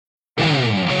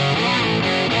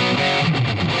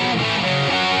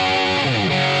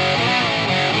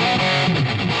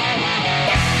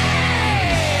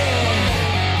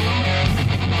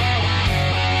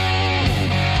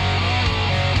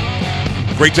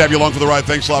Great to have you along for the ride.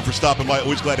 Thanks a lot for stopping by.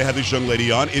 Always glad to have this young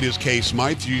lady on. It is Kay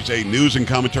Smythe. She's a news and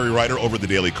commentary writer over at the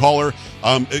Daily Caller.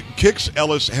 It kicks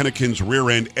Ellis Henniken's rear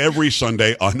end every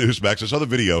Sunday on Newsmax. I saw the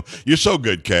video. You're so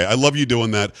good, Kay. I love you doing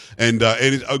that. And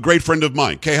it's a great friend of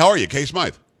mine. Kay, how are you? Kay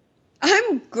Smythe.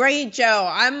 I'm great, Joe.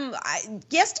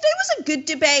 Yesterday was a good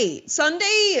debate.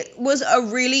 Sunday was a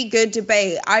really good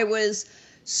debate. I was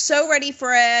so ready for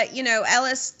it. You know,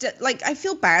 Ellis, I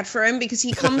feel bad for him because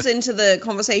he comes into the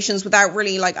conversations without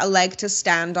really a leg to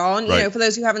stand on. You know, for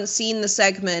those who haven't seen the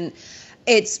segment,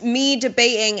 it's me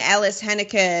debating Ellis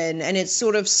Henniken, and it's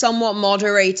sort of somewhat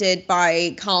moderated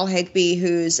by Carl Higbie,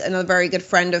 who's another very good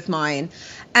friend of mine.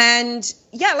 And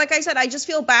yeah, like I said, I just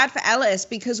feel bad for Ellis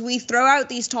because we throw out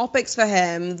these topics for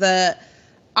him that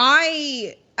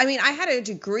I had a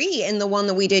degree in the one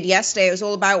that we did yesterday. It was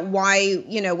all about why,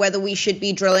 whether we should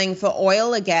be drilling for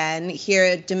oil again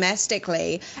here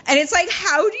domestically. And it's like,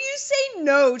 how do you say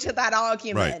no to that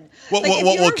argument? Right.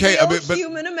 If you're a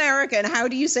human American, how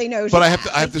do you say no to that?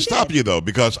 But I have to stop you, though,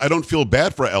 because I don't feel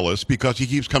bad for Ellis because he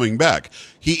keeps coming back.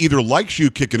 He either likes you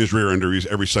kicking his rear end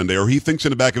every Sunday, or he thinks in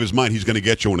the back of his mind he's going to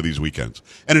get you one of these weekends.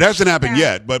 And it hasn't happened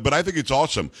yet, but I think it's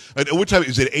awesome. At what time?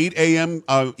 Is it 8 a.m.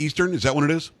 Eastern? Is that when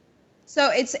it is? So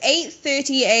it's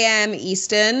 8:30 a.m.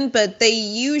 Eastern, but they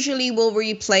usually will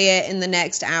replay it in the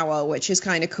next hour, which is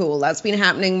kind of cool. That's been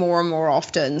happening more and more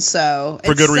often. So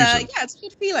for good reason. It's a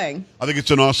good feeling. I think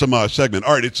it's an awesome segment.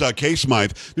 All right, it's Kay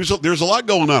Smythe. There's a lot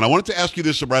going on. I wanted to ask you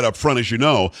this right up front. As you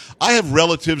know, I have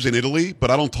relatives in Italy, but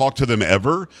I don't talk to them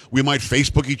ever. We might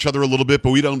Facebook each other a little bit, but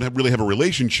we don't really have a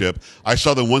relationship. I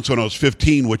saw them once when I was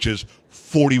 15, which is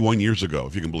 41 years ago,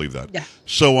 if you can believe that. Yeah.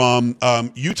 So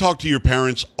you talk to your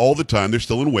parents all the time. They're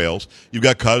still in Wales. You've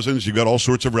got cousins. You've got all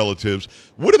sorts of relatives.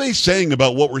 What are they saying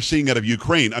about what we're seeing out of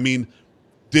Ukraine? I mean,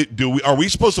 are we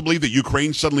supposed to believe that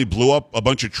Ukraine suddenly blew up a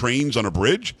bunch of trains on a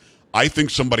bridge? I think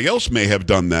somebody else may have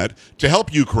done that to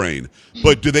help Ukraine.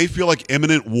 But do they feel like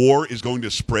imminent war is going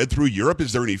to spread through Europe?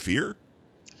 Is there any fear?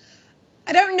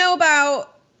 I don't know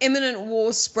about imminent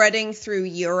war spreading through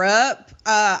Europe.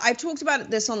 I've talked about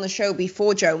this on the show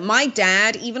before, Joe. My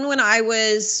dad, even when I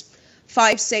was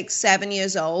 5, 6, 7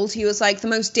 years old, he was like, the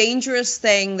most dangerous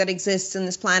thing that exists in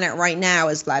this planet right now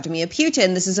is Vladimir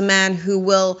Putin. This is a man who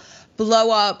will blow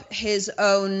up his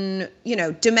own,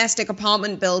 domestic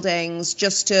apartment buildings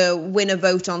just to win a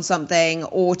vote on something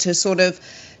or to sort of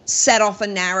set off a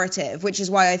narrative, which is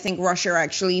why I think Russia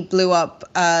actually blew up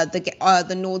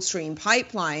the Nord Stream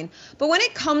pipeline. But when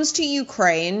it comes to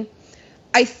Ukraine,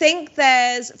 I think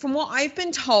there's, from what I've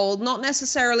been told, not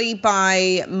necessarily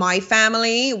by my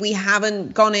family, we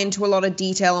haven't gone into a lot of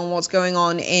detail on what's going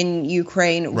on in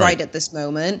Ukraine right at this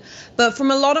moment, but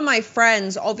from a lot of my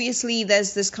friends, obviously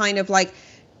there's this kind of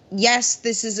yes,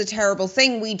 this is a terrible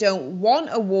thing. We don't want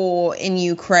a war in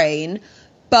Ukraine,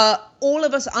 but all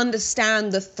of us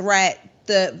understand the threat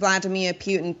that Vladimir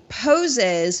Putin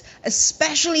poses,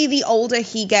 especially the older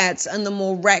he gets and the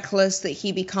more reckless that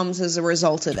he becomes as a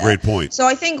result of it. Great point. So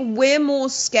I think we're more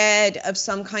scared of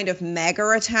some kind of mega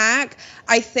attack.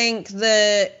 I think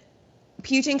that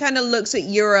Putin kind of looks at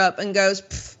Europe and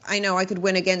goes, I know I could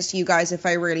win against you guys if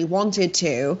I really wanted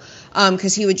to,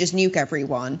 because he would just nuke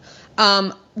everyone.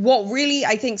 What really,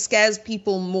 I think, scares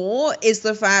people more is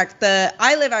the fact that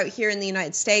I live out here in the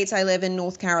United States. I live in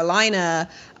North Carolina.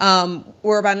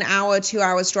 We're about an hour, 2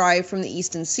 hours drive from the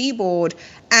Eastern Seaboard.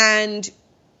 And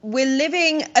we're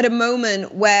living at a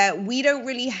moment where we don't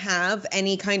really have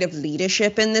any kind of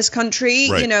leadership in this country.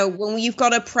 Right. When you've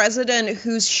got a president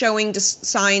who's showing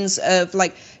signs of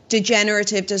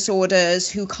degenerative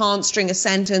disorders, who can't string a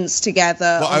sentence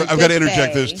together. Well, I've got to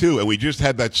interject this too. And we just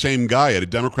had that same guy at a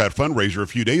Democrat fundraiser a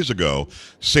few days ago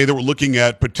say that we're looking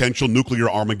at potential nuclear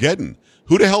Armageddon.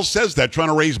 Who the hell says that, trying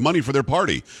to raise money for their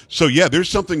party? So, yeah, there's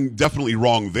something definitely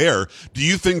wrong there. Do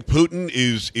you think Putin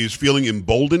is feeling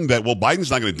emboldened that, well,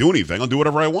 Biden's not going to do anything. I'll do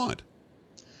whatever I want?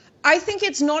 I think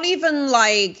it's not even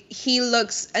like he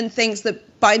looks and thinks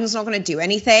that Biden's not going to do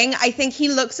anything. I think he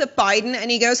looks at Biden and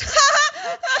he goes,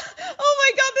 oh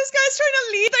my God, this guy's trying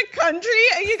to lead the country.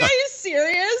 Are you guys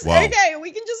serious? Wow. Okay,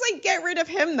 we can just get rid of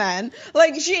him then.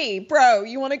 Gee, bro,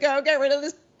 you want to go get rid of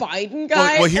this Biden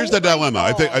guy? Well, here's the dilemma.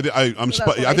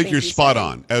 I think you're spot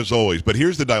on, as always. But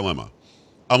here's the dilemma.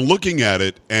 I'm looking at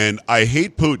it, and I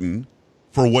hate Putin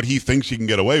for what he thinks he can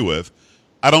get away with.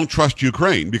 I don't trust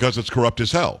Ukraine because it's corrupt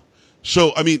as hell.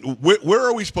 So, I mean, where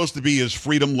are we supposed to be as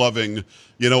freedom-loving,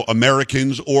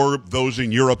 Americans or those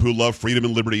in Europe who love freedom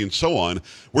and liberty and so on?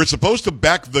 We're supposed to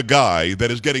back the guy that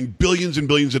is getting billions and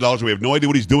billions of dollars we have no idea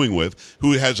what he's doing with,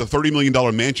 who has a $30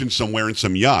 million mansion somewhere and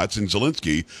some yachts in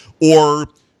Zelensky, or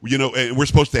And we're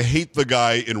supposed to hate the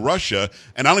guy in Russia,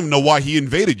 and I don't even know why he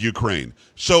invaded Ukraine.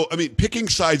 So, I mean, picking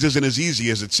sides isn't as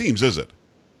easy as it seems, is it?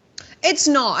 It's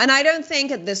not, and I don't think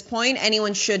at this point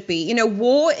anyone should be.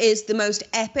 War is the most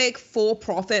epic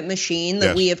for-profit machine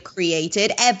that we have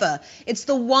created ever. It's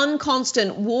the one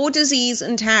constant. War, disease,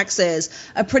 and taxes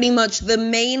are pretty much the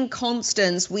main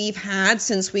constants we've had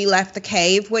since we left the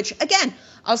cave, which, again,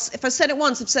 if I said it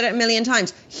once, I've said it a million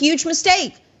times. Huge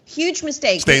mistake. Huge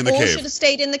mistake. Stay in the cave. We all should have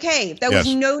stayed in the cave. There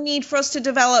was no need for us to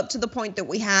develop to the point that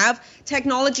we have.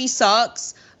 Technology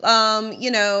sucks.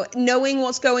 Knowing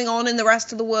what's going on in the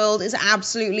rest of the world is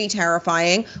absolutely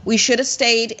terrifying. We should have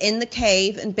stayed in the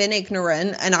cave and been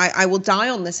ignorant, and I will die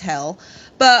on this hill.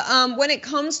 But when it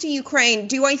comes to Ukraine,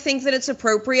 do I think that it's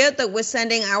appropriate that we're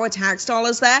sending our tax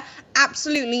dollars there?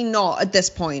 Absolutely not at this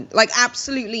point.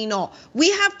 Absolutely not.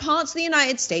 We have parts of the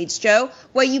United States, Joe,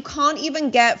 where you can't even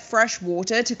get fresh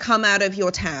water to come out of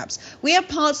your taps. We have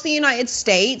parts of the United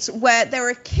States where there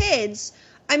are kids.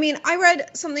 I mean, I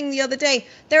read something the other day.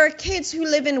 There are kids who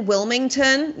live in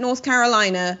Wilmington, North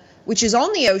Carolina, which is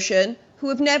on the ocean, who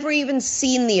have never even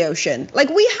seen the ocean.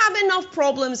 We have enough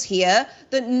problems here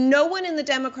that no one in the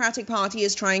Democratic Party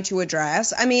is trying to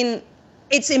address. I mean,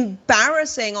 it's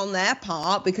embarrassing on their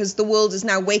part because the world is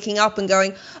now waking up and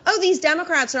going, oh, these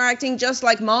Democrats are acting just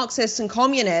like Marxists and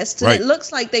communists. And It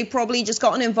looks like they've probably just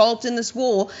gotten involved in this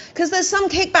war because there's some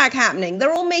kickback happening.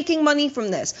 They're all making money from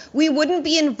this. We wouldn't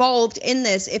be involved in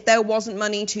this if there wasn't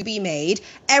money to be made.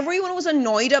 Everyone was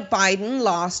annoyed at Biden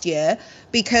last year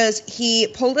because he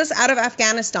pulled us out of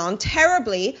Afghanistan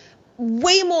terribly.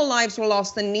 Way more lives were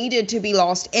lost than needed to be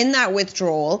lost in that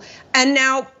withdrawal. And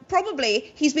now probably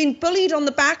he's been bullied on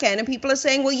the back end, and people are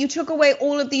saying, well, you took away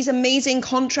all of these amazing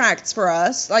contracts for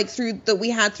us, that we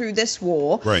had through this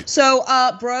war. Right. So,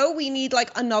 bro, we need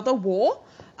another war.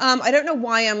 I don't know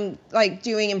why I'm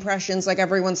doing impressions like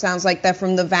everyone sounds like they're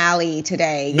from the Valley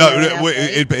today.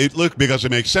 Look, because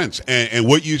it makes sense. And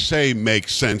what you say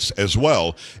makes sense as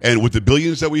well. And with the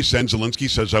billions that we send, Zelensky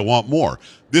says, I want more.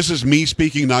 This is me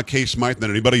speaking, not Kay Smythe, than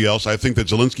anybody else. I think that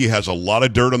Zelensky has a lot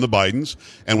of dirt on the Bidens,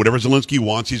 and whatever Zelensky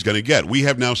wants, he's going to get. We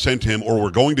have now sent him, or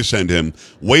we're going to send him,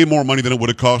 way more money than it would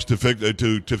have cost to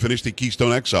finish the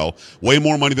Keystone XL, way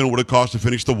more money than it would have cost to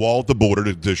finish the wall at the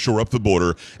border, to shore up the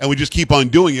border, and we just keep on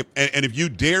doing it. And if you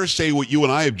dare say what you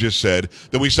and I have just said,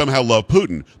 that we somehow love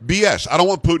Putin, BS. I don't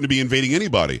want Putin to be invading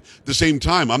anybody. At the same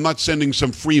time, I'm not sending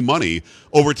some free money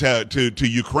over to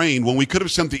Ukraine when we could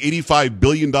have sent the $85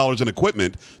 billion in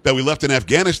equipment that we left in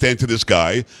Afghanistan to this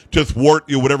guy to thwart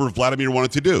whatever Vladimir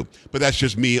wanted to do. But that's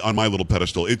just me on my little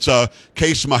pedestal. It's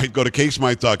Kay Smythe. Go to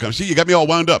kaysmythe.com. See, you got me all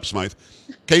wound up, Smythe.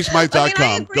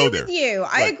 kaysmythe.com. Go there.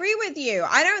 I agree with you.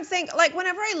 I don't think,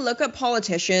 whenever I look at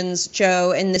politicians,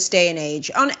 Joe, in this day and age,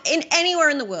 in anywhere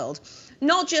in the world,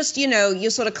 not just,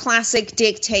 your sort of classic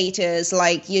dictators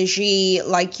like your Xi,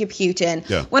 like your Putin.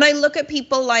 Yeah. When I look at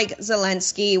people like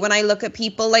Zelensky, when I look at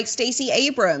people like Stacey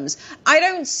Abrams, I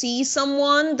don't see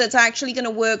someone that's actually going to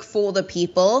work for the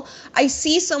people. I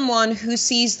see someone who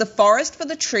sees the forest for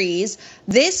the trees.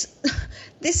 This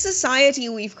society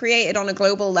we've created on a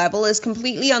global level is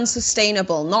completely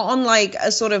unsustainable, not on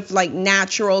a sort of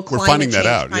natural climate change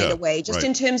kind of way, just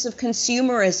in terms of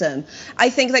consumerism. I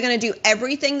think they're going to do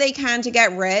everything they can to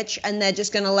get rich, and they're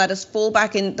just going to let us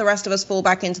the rest of us fall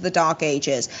back into the dark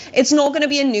ages. It's not going to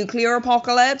be a nuclear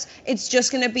apocalypse. It's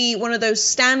just going to be one of those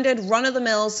standard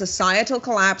run-of-the-mill societal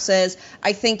collapses.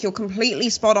 I think you're completely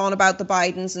spot on about the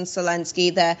Bidens and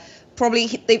Zelensky.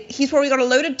 He's probably got a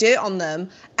load of dirt on them,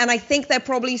 and I think they're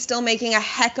probably still making a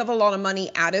heck of a lot of money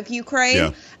out of Ukraine.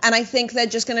 Yeah. And I think they're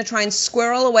just going to try and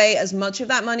squirrel away as much of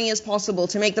that money as possible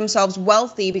to make themselves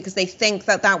wealthy, because they think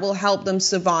that will help them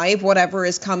survive whatever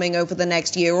is coming over the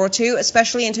next year or two,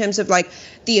 especially in terms of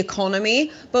the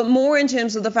economy, but more in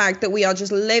terms of the fact that we are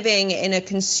just living in a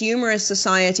consumerist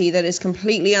society that is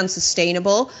completely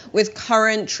unsustainable with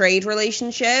current trade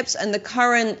relationships and the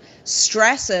current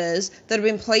stresses that have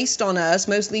been placed on us,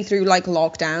 mostly through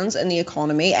lockdowns and the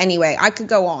economy. Anyway, I could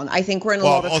go on. I think we're in a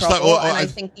lot of trouble, and I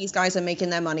think these guys are making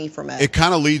their money from it. It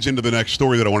kind of leads into the next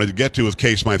story that I wanted to get to with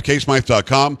Kay Smythe.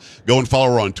 kaysmythe.com. Go and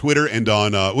follow her on Twitter and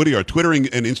on Twitter and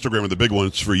Instagram are the big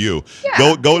ones for you.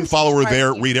 Yeah, go and follow her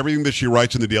there. Read everything that she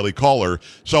writes in the Daily Caller.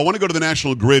 So I want to go to the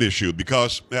national grid issue,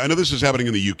 because I know this is happening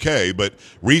in the UK, but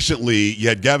recently you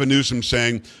had Gavin Newsom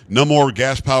saying no more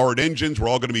gas-powered engines. We're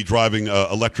all going to be driving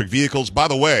electric vehicles. By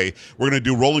the way, we're going to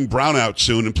do rolling brownout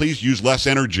soon, and please use less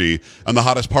energy on the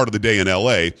hottest part of the day in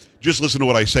LA. Just listen to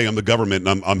what I say. I'm the government,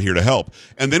 and I'm here to help.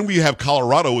 And then we have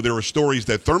Colorado, where there were stories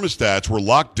that thermostats were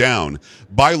locked down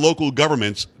by local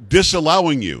governments,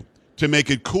 disallowing you to make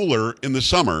it cooler in the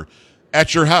summer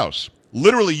at your house.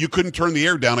 Literally, you couldn't turn the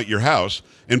air down at your house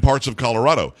in parts of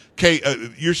Colorado. Kay,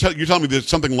 you're telling me that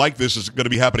something like this is going to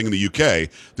be happening in the UK.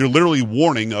 They're literally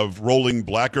warning of rolling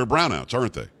black or brownouts,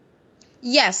 aren't they?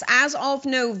 Yes, as of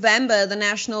November, the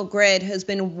National Grid has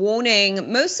been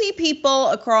warning mostly people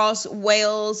across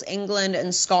Wales, England,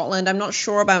 and Scotland. I'm not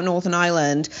sure about Northern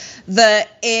Ireland, that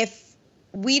if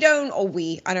I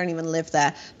don't even live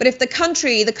there, but if the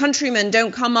countrymen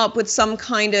don't come up with some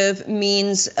kind of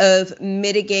means of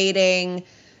mitigating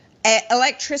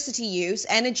electricity use,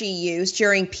 energy use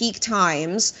during peak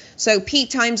times. So peak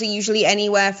times are usually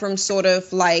anywhere from sort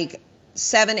of like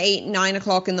 7, 8, 9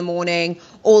 o'clock in the morning,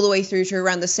 all the way through to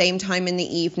around the same time in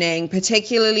the evening,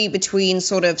 particularly between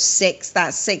sort of 6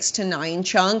 to 9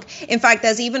 chunk. In fact,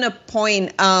 there's even a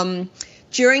point,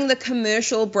 during the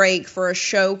commercial break for a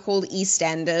show called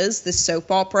EastEnders, the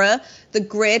soap opera, the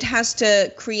grid has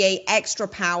to create extra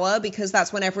power because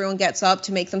that's when everyone gets up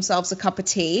to make themselves a cup of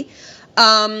tea.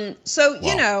 Wow.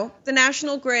 The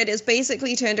National Grid is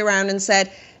basically turned around and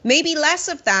said, maybe less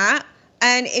of that.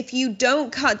 And if you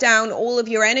don't cut down all of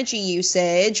your energy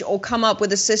usage or come up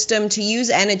with a system to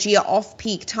use energy at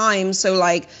off-peak times, so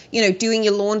like, doing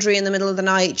your laundry in the middle of the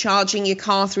night, charging your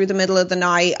car through the middle of the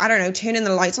night, I don't know, turning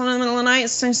the lights on in the middle of the night,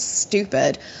 it's so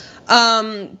stupid.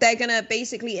 They're going to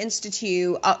basically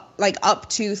institute up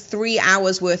to 3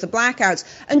 hours worth of blackouts.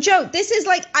 And Joe, this is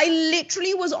like, I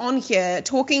literally was on here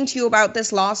talking to you about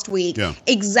this last week. Yeah.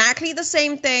 Exactly the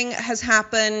same thing has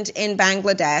happened in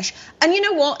Bangladesh. And you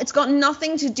know what? It's got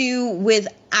nothing to do with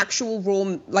actual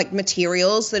raw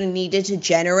materials that are needed to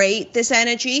generate this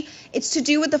energy. It's to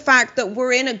do with the fact that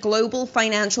we're in a global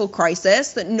financial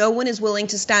crisis, that no one is willing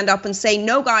to stand up and say,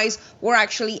 no, guys, we're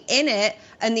actually in it.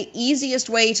 And the easiest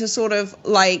way to sort of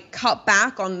cut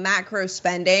back on macro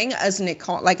spending as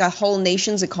a whole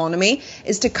nation's economy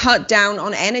is to cut down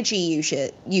on energy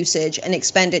usage and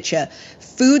expenditure.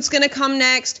 Food's going to come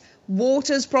next.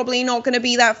 Water's probably not going to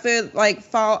be that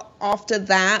far after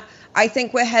that. I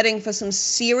think we're heading for some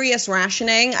serious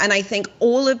rationing, and I think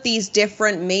all of these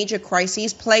different major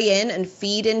crises play in and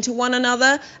feed into one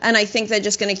another, and I think they're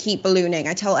just going to keep ballooning.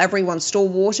 I tell everyone, store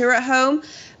water at home,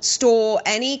 store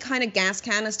any kind of gas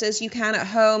canisters you can at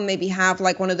home, maybe have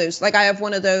one of those, I have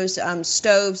one of those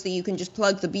stoves that you can just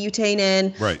plug the butane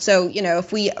in. Right. So,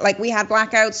 if we had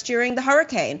blackouts during the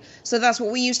hurricane, so that's what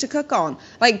we used to cook on.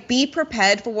 Be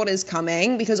prepared for what is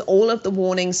coming, because all of the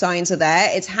warning signs are there.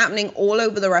 It's happening all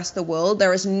over the rest of the world.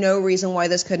 There is no reason why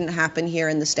this couldn't happen here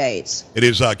in the States. It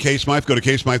is Kay Smythe. Go to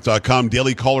kaysmythe.com,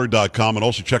 dailycaller.com, and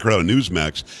also check her out on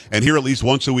Newsmax. And here at least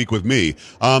once a week with me.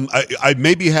 I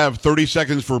maybe have 30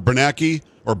 seconds for Bernanke,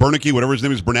 or Bernanke, whatever his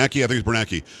name is, Bernanke. I think it's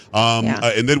Bernanke.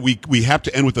 And then we have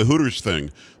to end with the Hooters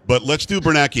thing. But let's do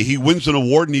Bernanke. He wins an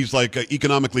award, and he's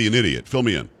economically an idiot. Fill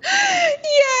me in.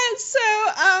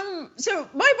 So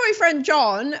my boyfriend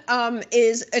John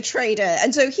is a trader,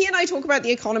 and so he and I talk about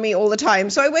the economy all the time.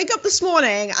 So I wake up this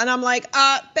morning and I'm like,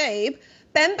 babe,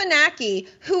 Ben Bernanke,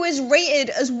 who is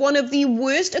rated as one of the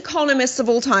worst economists of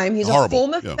all time, he's a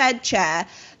former Fed chair.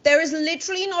 There is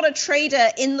literally not a trader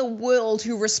in the world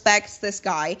who respects this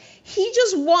guy. He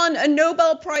just won a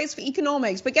Nobel Prize for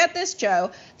economics. But get this,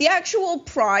 Joe, the actual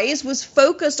prize was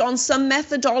focused on some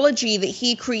methodology that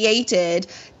he created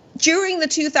during the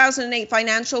 2008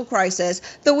 financial crisis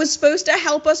that was supposed to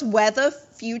help us weather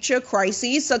future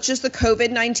crises such as the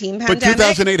COVID-19 pandemic. But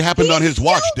 2008 happened on his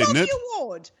watch, didn't it?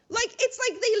 Award. It's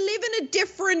like they live in a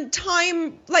different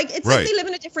time. Like they live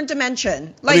in a different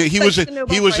dimension. He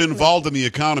was involved in the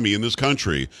economy in this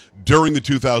country during the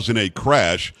 2008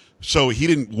 crash. So he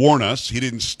didn't warn us. He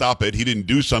didn't stop it. He didn't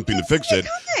do something to fix it.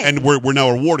 And we're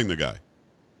now rewarding the guy.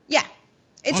 Yeah.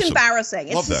 It's awesome. Embarrassing.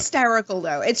 It's Love hysterical,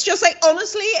 though. It's just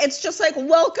honestly, it's just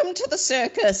welcome to the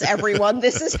circus, everyone.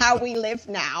 This is how we live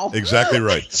now. Exactly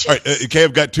right. All right, Kay,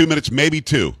 I've got 2 minutes, maybe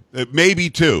two. But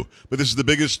this is the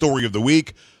biggest story of the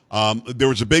week. There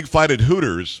was a big fight at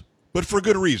Hooters, but for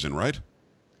good reason, right?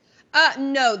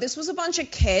 No, this was a bunch of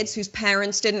kids whose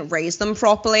parents didn't raise them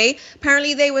properly.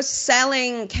 Apparently they were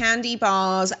selling candy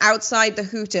bars outside the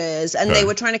Hooters, and they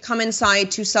were trying to come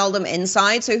inside to sell them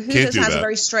inside. So Hooters has a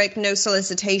very strict no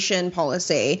solicitation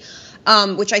policy,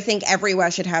 which I think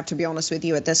everywhere should have, to be honest with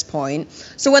you, at this point.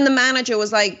 So when the manager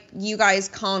was like, you guys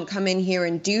can't come in here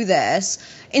and do this,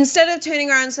 instead of turning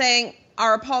around and saying,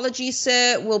 our apologies,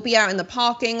 sir, we'll be out in the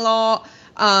parking lot,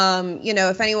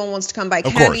 If anyone wants to come buy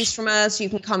candies from us, you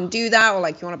can come do that. Or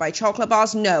like you want to buy chocolate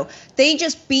bars. No, they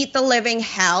just beat the living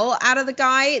hell out of the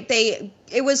guy.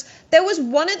 There was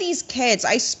one of these kids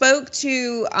I spoke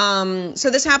to. So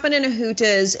this happened in a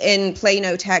Hooters in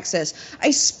Plano, Texas.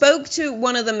 I spoke to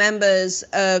one of the members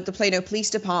of the Plano Police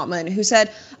Department who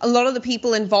said a lot of the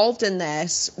people involved in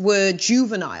this were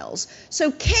juveniles.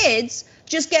 So kids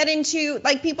just get into,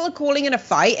 like, people are calling it a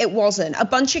fight. It wasn't. A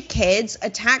bunch of kids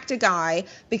attacked a guy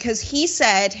because he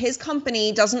said his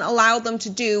company doesn't allow them to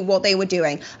do what they were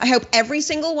doing. I hope every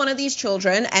single one of these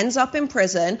children ends up in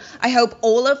prison. I hope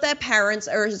all of their parents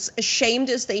are as ashamed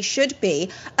as they should be.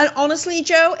 And honestly,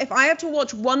 Joe, if I have to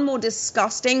watch one more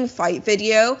disgusting fight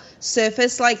video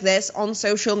surface like this on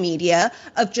social media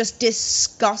of just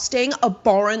disgusting,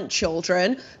 abhorrent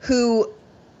children who,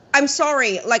 I'm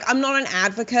sorry, like, I'm not an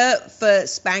advocate for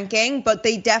spanking, but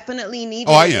they definitely need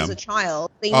it as a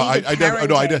child. They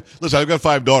need Listen, I've got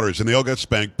 5 daughters, and they all got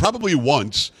spanked probably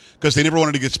once because they never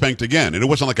wanted to get spanked again. And it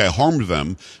wasn't like I harmed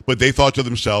them, but they thought to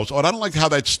themselves, I don't like how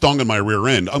that stung in my rear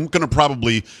end. I'm going to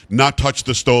probably not touch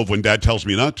the stove when Dad tells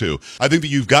me not to. I think that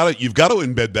you've got to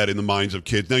embed that in the minds of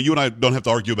kids. Now, you and I don't have to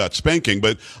argue about spanking,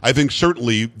 but I think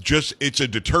certainly just it's a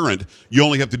deterrent. You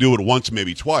only have to do it once,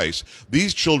 maybe twice.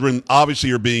 These children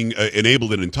obviously are being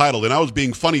enabled and entitled, and I was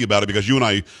being funny about it because you and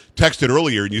I texted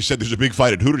earlier, and you said there's a big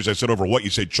fight at Hooters. I said, over what?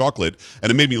 You said chocolate,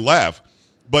 and it made me laugh.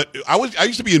 But I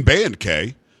used to be in band,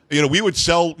 Kay. We would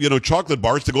sell, chocolate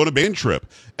bars to go on a band trip.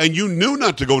 And you knew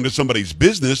not to go into somebody's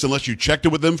business unless you checked it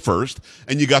with them first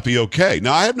and you got the okay.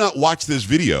 Now, I have not watched this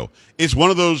video. It's one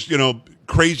of those,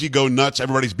 crazy go nuts,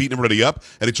 everybody's beating everybody up,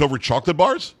 and it's over chocolate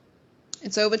bars?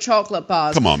 It's over chocolate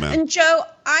bars. Come on, man. And Joe,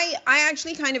 I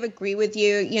actually kind of agree with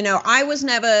you. I was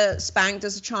never spanked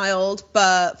as a child,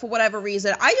 but for whatever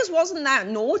reason, I just wasn't that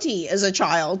naughty as a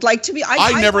child. Like, to be,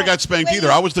 I never got spanked either.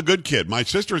 I was the good kid. My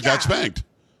sisters got spanked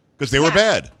because they were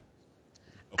bad.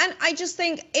 And I just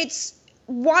think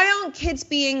why aren't kids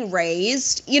being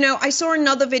raised? I saw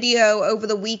another video over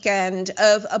the weekend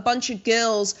of a bunch of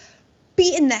girls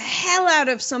beating the hell out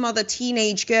of some other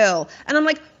teenage girl. And I'm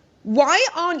like, why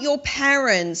aren't your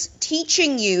parents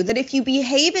teaching you that if you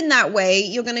behave in that way,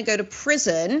 you're going to go to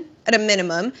prison at a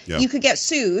minimum? You could get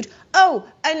sued. Oh,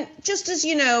 and just as,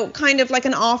 kind of like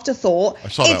an afterthought,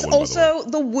 it's also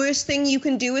the worst thing you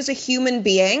can do as a human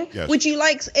being. Yes. Would you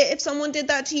like, if someone did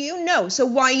that to you? No. So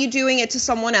why are you doing it to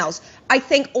someone else? I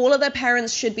think all of their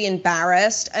parents should be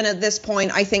embarrassed. And at this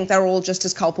point, I think they're all just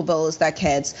as culpable as their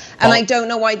kids. And I don't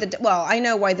know why I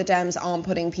know why the Dems aren't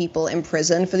putting people in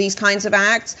prison for these kinds of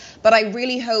acts. But I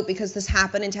really hope, because this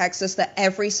happened in Texas, that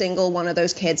every single one of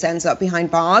those kids ends up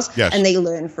behind bars and they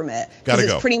learn from it. Because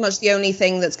it's pretty much the only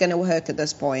thing that's going to work at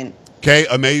this point. Kay,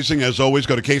 amazing. As always,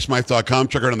 go to kaysmythe.com.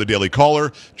 Check her out on the Daily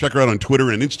Caller. Check her out on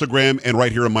Twitter and Instagram and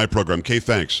right here on my program. Kay,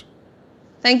 thanks.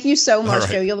 Thank you so much,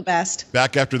 Joe. You're the best.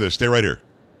 Back after this. Stay right here.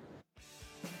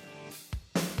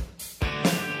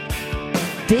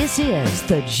 This is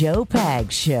the Joe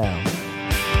Pags Show.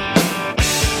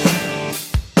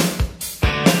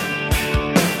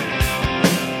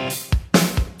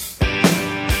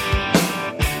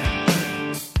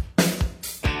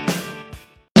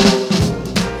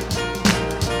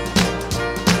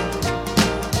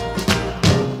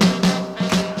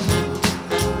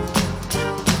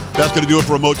 That's going to do it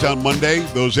for a Motown Monday.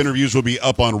 Those interviews will be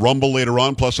up on Rumble later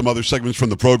on, plus some other segments from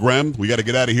the program. We got to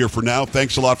get out of here for now.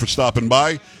 Thanks a lot for stopping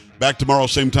by. Back tomorrow,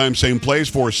 same time, same place.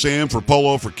 For Sam, for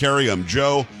Polo, for Carrie, I'm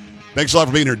Joe. Thanks a lot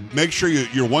for being here. Make sure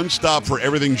your one stop for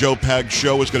everything Joe Pags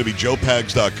Show is going to be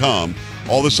joepags.com.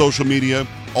 All the social media,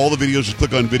 all the videos, just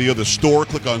click on video. The store,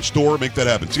 click on store. Make that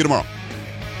happen. See you tomorrow.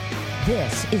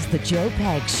 This is the Joe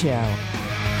Pags Show.